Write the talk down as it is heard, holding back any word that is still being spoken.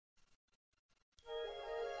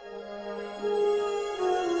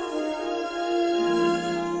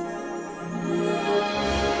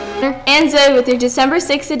And Zoe with your December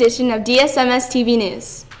 6th edition of DSMS TV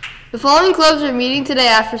News. The following clubs are meeting today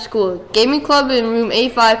after school: Gaming Club in room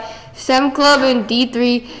A5, STEM Club in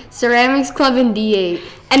D3, Ceramics Club in D8.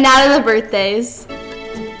 And now to the birthdays.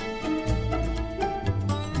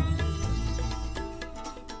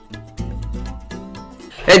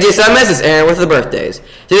 Hey DSMS, it's Aaron with the birthdays.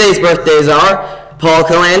 Today's birthdays are Paul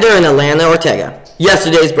Colander and Alana Ortega.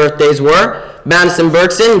 Yesterday's birthdays were Madison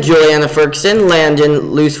Bergson, Juliana Ferguson,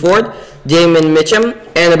 Landon Looseford, Damon Mitchum,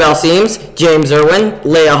 Annabelle Seams, James Irwin,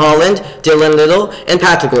 Leah Holland, Dylan Little, and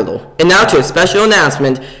Patrick Little. And now to a special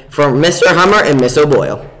announcement from Mr. Hummer and Miss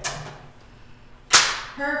O'Boyle.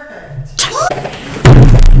 Perfect.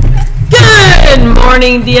 Good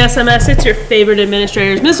morning, DSMS. It's your favorite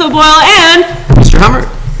administrators, Miss O'Boyle and Mr. Hummer.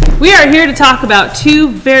 We are here to talk about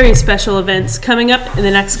two very special events coming up in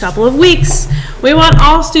the next couple of weeks. We want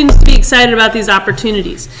all students to be excited about these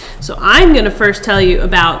opportunities. So I'm going to first tell you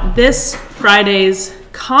about this Friday's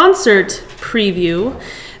concert preview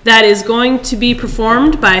that is going to be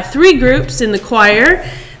performed by 3 groups in the choir.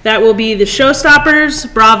 That will be the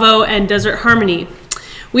Showstoppers, Bravo, and Desert Harmony.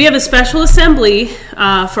 We have a special assembly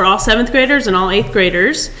for all 7th graders and all 8th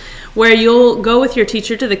graders, where you'll go with your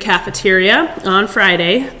teacher to the cafeteria on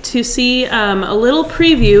Friday to see a little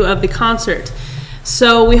preview of the concert.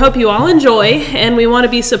 So we hope you all enjoy, and we want to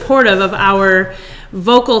be supportive of our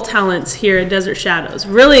vocal talents here at Desert Shadows.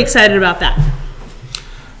 Really excited about that.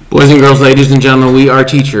 Boys and girls, ladies and gentlemen, we are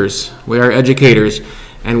teachers, we are educators,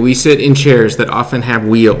 and we sit in chairs that often have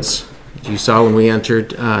wheels. As you saw when we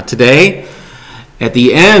entered today, at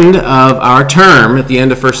the end of our term, at the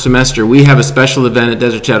end of first semester, we have a special event at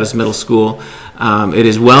Desert Shadows Middle School. It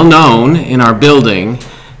is well known in our building,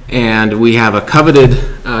 and we have a coveted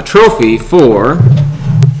trophy for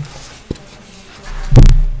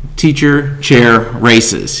teacher chair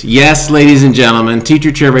races. Yes, ladies and gentlemen,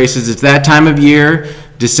 teacher chair races. It's that time of year,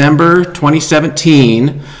 December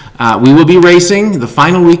 2017. We will be racing the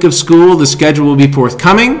final week of school. The schedule will be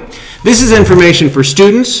forthcoming. This is information for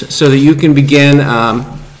students so that you can begin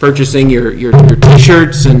purchasing your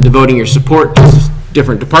t-shirts and devoting your support to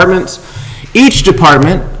different departments. Each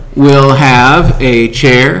department will have a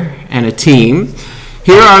chair and a team.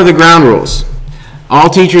 Here are the ground rules. All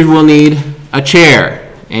teachers will need a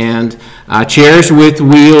chair, and chairs with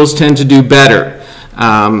wheels tend to do better.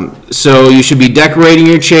 So you should be decorating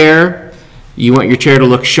your chair. You want your chair to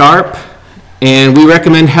look sharp. And we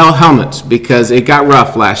recommend helmets because it got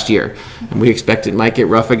rough last year, and we expect it might get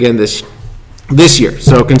rough again this year.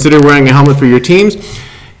 So consider wearing a helmet for your teams.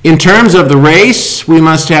 In terms of the race, we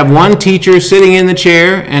must have one teacher sitting in the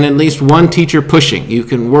chair and at least one teacher pushing. You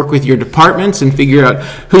can work with your departments and figure out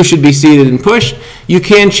who should be seated and pushed. You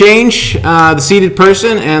can change the seated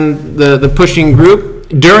person and the pushing group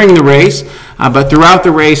during the race, but throughout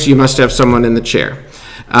the race you must have someone in the chair.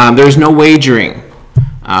 There's no wagering.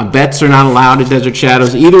 Bets are not allowed at Desert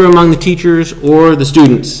Shadows, either among the teachers or the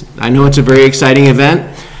students. I know it's a very exciting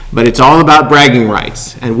event, but it's all about bragging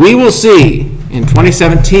rights. And we will see in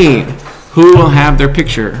 2017 who will have their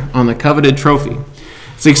picture on the coveted trophy.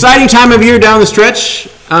 It's an exciting time of year down the stretch,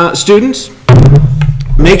 students.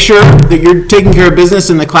 Make sure that you're taking care of business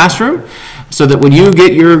in the classroom so that when you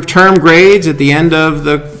get your term grades at the end of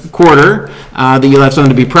the quarter, that you'll have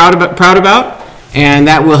something to be proud about, and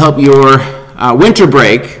that will help your winter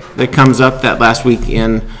break that comes up that last week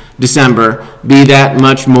in December be that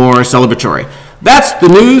much more celebratory. That's the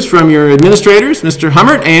news from your administrators, Mr.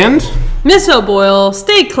 Hummert and Miss O'Boyle.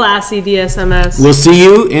 Stay classy, DSMS. We'll see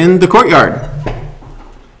you in the courtyard.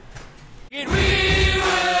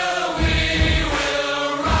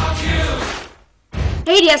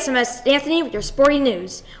 Hey DSMS, Anthony with your sporting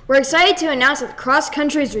news. We're excited to announce that cross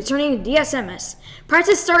country is returning to DSMS.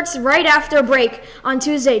 Practice starts right after a break on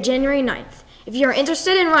Tuesday, January 9th. If you are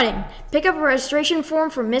interested in running, pick up a registration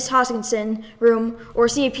form from Miss Hoskinson room or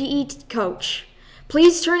see a PE coach.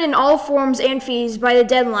 Please turn in all forms and fees by the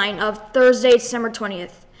deadline of Thursday, December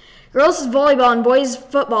 20th. Girls volleyball and boys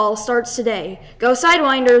football starts today. Go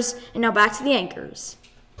Sidewinders, and now back to the anchors.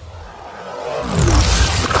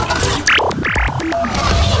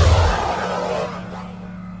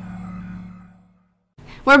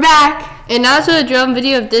 We're back. And now to a drone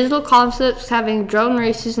video of digital concepts having drone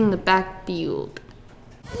races in the backfield.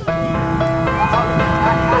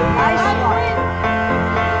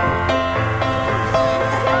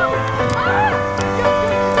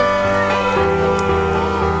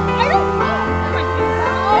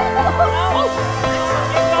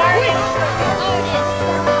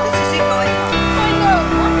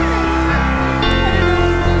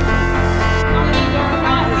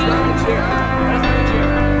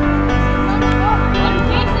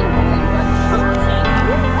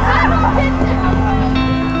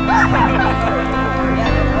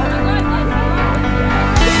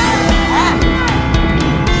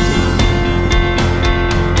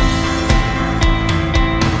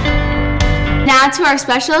 to our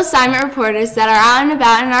special assignment reporters that are out and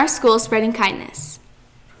about in our school spreading kindness.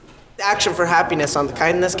 The action for happiness on the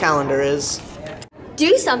kindness calendar is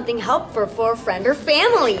do something helpful for a friend or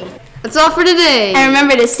family. That's all for today. And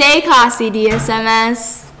remember to stay classy,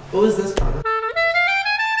 DSMS. What was this?